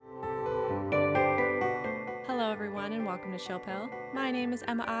Hello everyone and welcome to Chill Pill. My name is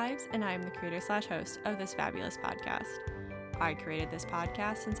Emma Ives and I am the creator/host of this fabulous podcast. I created this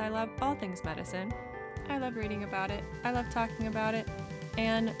podcast since I love all things medicine. I love reading about it, I love talking about it,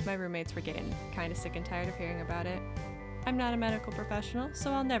 and my roommates were getting kind of sick and tired of hearing about it. I'm not a medical professional,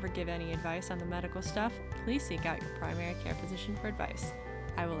 so I'll never give any advice on the medical stuff. Please seek out your primary care physician for advice.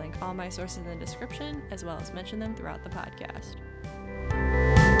 I will link all my sources in the description, as well as mention them throughout the podcast.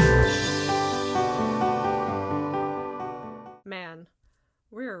 Man,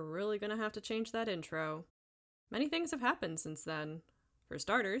 we're really gonna have to change that intro. Many things have happened since then. For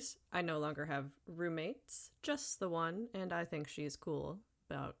starters, I no longer have roommates, just the one, and I think she's cool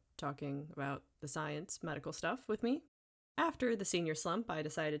about talking about the science, medical stuff with me. After the senior slump, I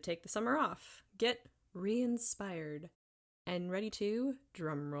decided to take the summer off, get re-inspired, and ready to,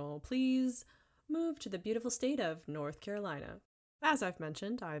 drumroll please, move to the beautiful state of North Carolina. As I've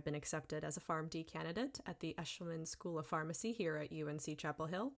mentioned, I've been accepted as a PharmD candidate at the Eshelman School of Pharmacy here at UNC Chapel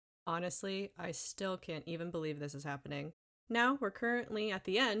Hill. Honestly, I still can't even believe this is happening. Now, we're currently at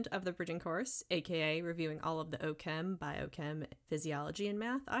the end of the bridging course, aka reviewing all of the OChem, biochem, physiology, and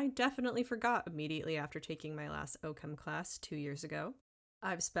math I definitely forgot immediately after taking my last OChem class 2 years ago.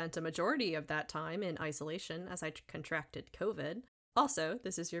 I've spent a majority of that time in isolation as I contracted COVID. Also,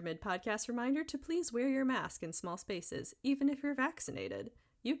 this is your mid-podcast reminder to please wear your mask in small spaces, even if you're vaccinated.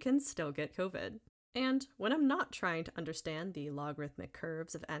 You can still get COVID. And when I'm not trying to understand the logarithmic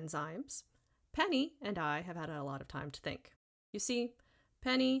curves of enzymes, Penny and I have had a lot of time to think. You see,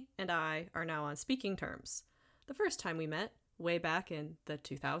 Penny and I are now on speaking terms. The first time we met, way back in the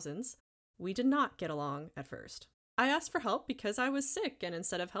 2000s, we did not get along at first. I asked for help because I was sick, and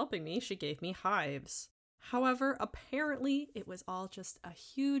instead of helping me, she gave me hives. However, apparently, it was all just a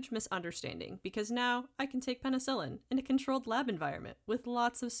huge misunderstanding because now I can take penicillin in a controlled lab environment with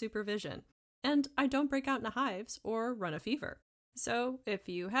lots of supervision, and I don't break out into hives or run a fever. So, if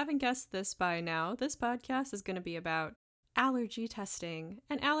you haven't guessed this by now, this podcast is going to be about allergy testing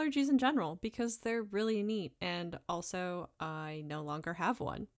and allergies in general because they're really neat, and also I no longer have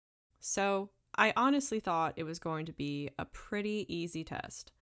one. So, I honestly thought it was going to be a pretty easy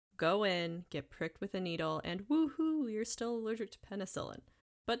test. Go in, get pricked with a needle, and woohoo, you're still allergic to penicillin.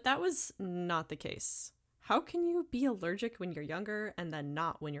 But that was not the case. How can you be allergic when you're younger and then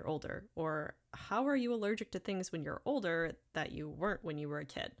not when you're older? Or how are you allergic to things when you're older that you weren't when you were a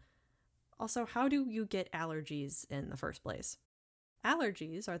kid? Also, how do you get allergies in the first place?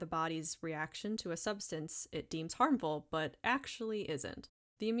 Allergies are the body's reaction to a substance it deems harmful, but actually isn't.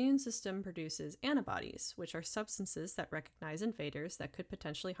 The immune system produces antibodies, which are substances that recognize invaders that could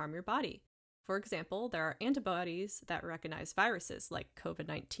potentially harm your body. For example, there are antibodies that recognize viruses like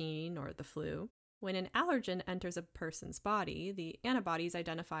COVID-19 or the flu. When an allergen enters a person's body, the antibodies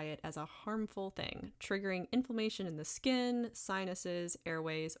identify it as a harmful thing, triggering inflammation in the skin, sinuses,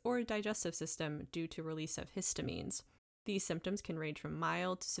 airways, or digestive system due to release of histamines. These symptoms can range from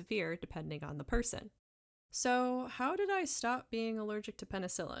mild to severe depending on the person. So, how did I stop being allergic to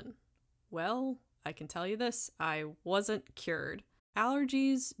penicillin? Well, I can tell you this, I wasn't cured.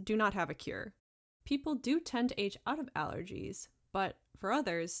 Allergies do not have a cure. People do tend to age out of allergies, but for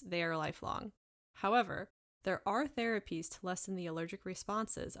others, they are lifelong. However, there are therapies to lessen the allergic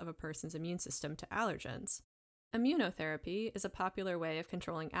responses of a person's immune system to allergens. Immunotherapy is a popular way of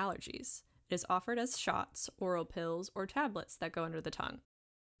controlling allergies. It is offered as shots, oral pills, or tablets that go under the tongue.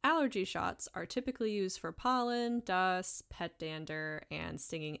 Allergy shots are typically used for pollen, dust, pet dander, and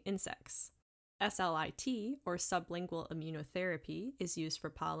stinging insects. SLIT, or sublingual immunotherapy, is used for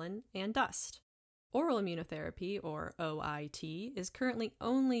pollen and dust. Oral immunotherapy, or OIT, is currently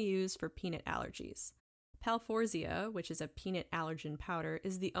only used for peanut allergies. Palforzia, which is a peanut allergen powder,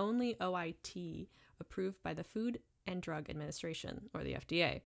 is the only OIT approved by the Food and Drug Administration, or the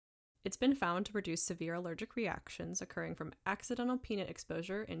FDA. It's been found to produce severe allergic reactions occurring from accidental peanut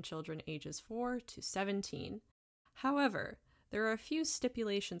exposure in children ages 4 to 17. However, there are a few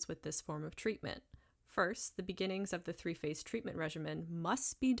stipulations with this form of treatment. First, the beginnings of the 3-phase treatment regimen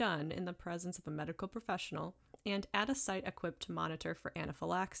must be done in the presence of a medical professional and at a site equipped to monitor for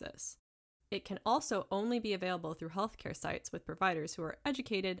anaphylaxis. It can also only be available through healthcare sites with providers who are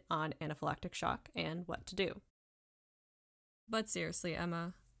educated on anaphylactic shock and what to do. But seriously,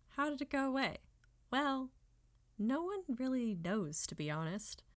 Emma, how did it go away? Well, no one really knows, to be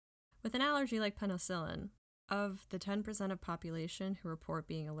honest. With an allergy like penicillin, of the 10% of population who report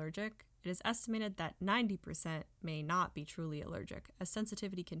being allergic, it is estimated that 90% may not be truly allergic, as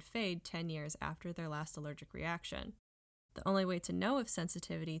sensitivity can fade 10 years after their last allergic reaction. The only way to know if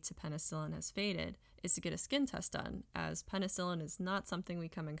sensitivity to penicillin has faded is to get a skin test done, as penicillin is not something we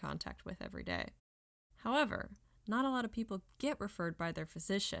come in contact with every day. However, not a lot of people get referred by their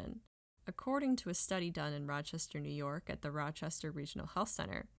physician. According to a study done in Rochester, New York at the Rochester Regional Health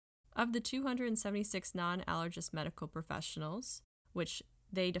Center, of the 276 non-allergist medical professionals, which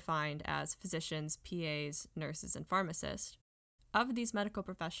they defined as physicians, PAs, nurses, and pharmacists, of these medical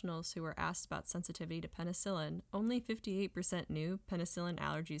professionals who were asked about sensitivity to penicillin, only 58% knew penicillin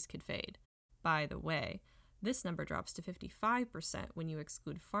allergies could fade. By the way, this number drops to 55% when you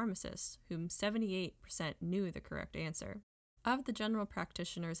exclude pharmacists, whom 78% knew the correct answer. Of the general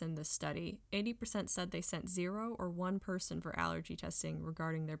practitioners in this study, 80% said they sent 0 or 1 person for allergy testing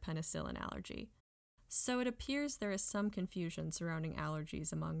regarding their penicillin allergy. So it appears there is some confusion surrounding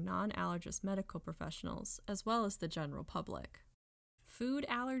allergies among non-allergist medical professionals, as well as the general public. Food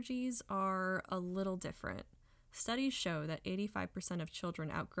allergies are a little different. Studies show that 85% of children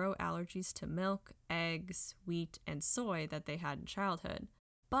outgrow allergies to milk, eggs, wheat, and soy that they had in childhood.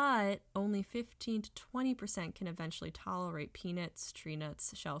 But only 15 to 20% can eventually tolerate peanuts, tree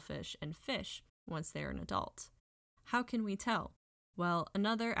nuts, shellfish, and fish once they are an adult. How can we tell? Well,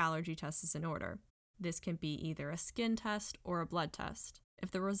 another allergy test is in order. This can be either a skin test or a blood test.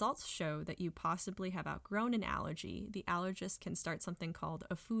 If the results show that you possibly have outgrown an allergy, the allergist can start something called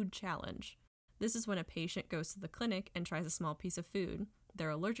a food challenge. This is when a patient goes to the clinic and tries a small piece of food they're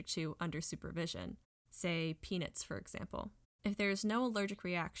allergic to under supervision, say peanuts, for example. If there is no allergic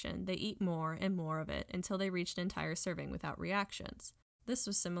reaction, they eat more and more of it until they reach an entire serving without reactions. This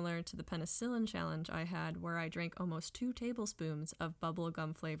was similar to the penicillin challenge I had, where I drank almost 2 tablespoons of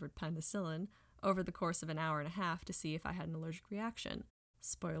bubblegum-flavored penicillin over the course of an hour and a half to see if I had an allergic reaction.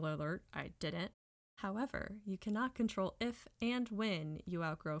 Spoiler alert, I didn't. However, you cannot control if and when you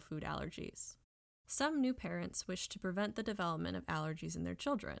outgrow food allergies. Some new parents wish to prevent the development of allergies in their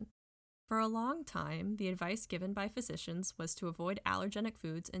children. For a long time, the advice given by physicians was to avoid allergenic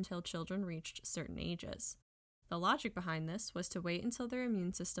foods until children reached certain ages. The logic behind this was to wait until their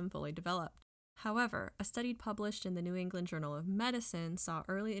immune system fully developed. However, a study published in the New England Journal of Medicine saw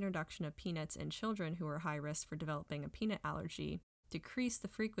early introduction of peanuts in children who were high risk for developing a peanut allergy decrease the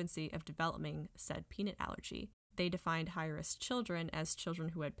frequency of developing said peanut allergy. They defined high-risk children as children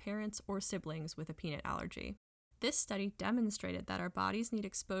who had parents or siblings with a peanut allergy. This study demonstrated that our bodies need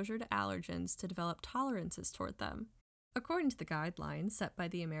exposure to allergens to develop tolerances toward them. According to the guidelines set by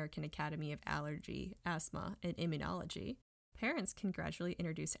the American Academy of Allergy, Asthma, and Immunology, parents can gradually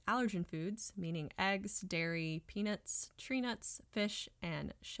introduce allergen foods, meaning eggs, dairy, peanuts, tree nuts, fish,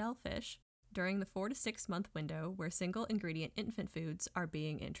 and shellfish, during the 4 to 6 month window where single-ingredient infant foods are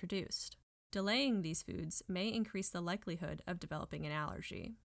being introduced. Delaying these foods may increase the likelihood of developing an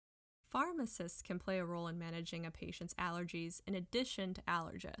allergy. Pharmacists can play a role in managing a patient's allergies in addition to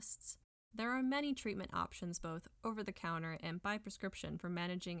allergists. There are many treatment options both over-the-counter and by prescription for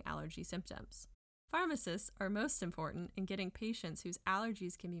managing allergy symptoms. Pharmacists are most important in getting patients whose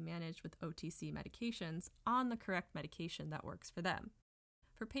allergies can be managed with OTC medications on the correct medication that works for them.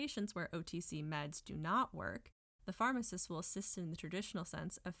 For patients where OTC meds do not work, the pharmacist will assist in the traditional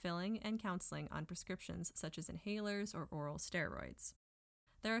sense of filling and counseling on prescriptions such as inhalers or oral steroids.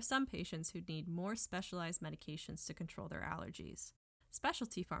 There are some patients who need more specialized medications to control their allergies.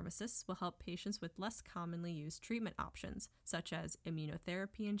 Specialty pharmacists will help patients with less commonly used treatment options, such as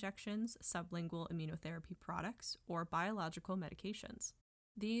immunotherapy injections, sublingual immunotherapy products, or biological medications.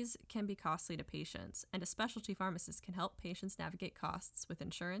 These can be costly to patients, and a specialty pharmacist can help patients navigate costs with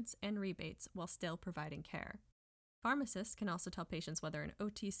insurance and rebates while still providing care. Pharmacists can also tell patients whether an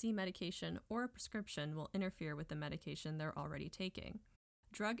OTC medication or a prescription will interfere with the medication they're already taking.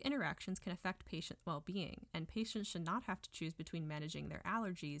 Drug interactions can affect patient well-being, and patients should not have to choose between managing their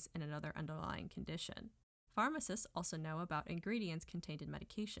allergies and another underlying condition. Pharmacists also know about ingredients contained in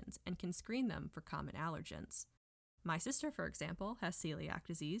medications and can screen them for common allergens. My sister, for example, has celiac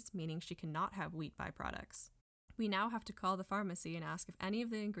disease, meaning she cannot have wheat byproducts. We now have to call the pharmacy and ask if any of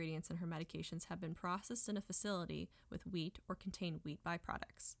the ingredients in her medications have been processed in a facility with wheat or contain wheat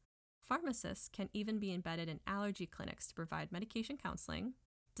byproducts. Pharmacists can even be embedded in allergy clinics to provide medication counseling,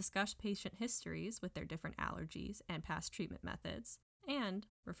 discuss patient histories with their different allergies and past treatment methods, and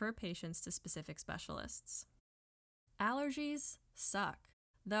refer patients to specific specialists. Allergies suck.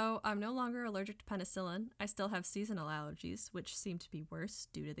 Though I'm no longer allergic to penicillin, I still have seasonal allergies, which seem to be worse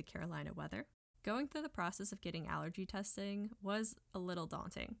due to the Carolina weather. Going through the process of getting allergy testing was a little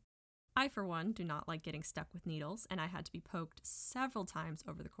daunting. I, for one, do not like getting stuck with needles, and I had to be poked several times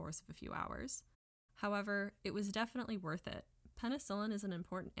over the course of a few hours. However, it was definitely worth it. Penicillin is an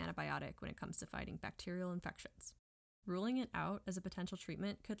important antibiotic when it comes to fighting bacterial infections. Ruling it out as a potential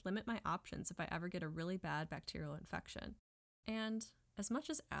treatment could limit my options if I ever get a really bad bacterial infection. And As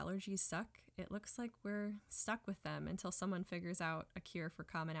much as allergies suck, it looks like we're stuck with them until someone figures out a cure for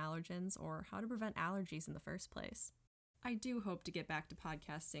common allergens or how to prevent allergies in the first place. I do hope to get back to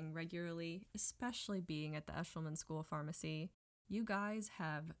podcasting regularly, especially being at the Eshelman School of Pharmacy. You guys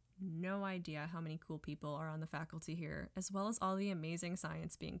have no idea how many cool people are on the faculty here, as well as all the amazing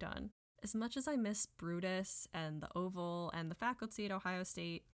science being done. As much as I miss Brutus and the Oval and the faculty at Ohio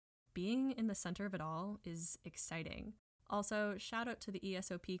State, being in the center of it all is exciting. Also, shout out to the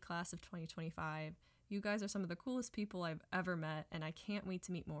ESOP class of 2025. You guys are some of the coolest people I've ever met, and I can't wait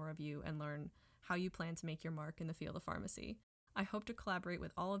to meet more of you and learn how you plan to make your mark in the field of pharmacy. I hope to collaborate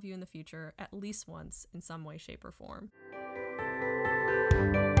with all of you in the future at least once in some way, shape, or form.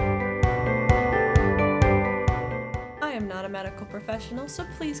 I am not a medical professional, so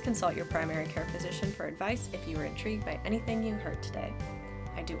please consult your primary care physician for advice if you are intrigued by anything you heard today.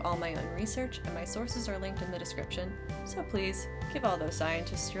 I do all my own research, and my sources are linked in the description, so please give all those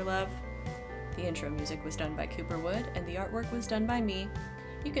scientists your love. The intro music was done by Cooper Wood, and the artwork was done by me.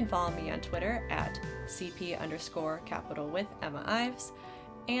 You can follow me on Twitter at CP_capital with Emma Ives,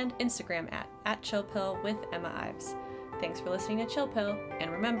 and Instagram at ChillPill with Emma Ives. Thanks for listening to Chill Pill,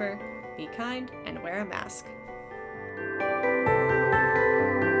 and remember, be kind and wear a mask.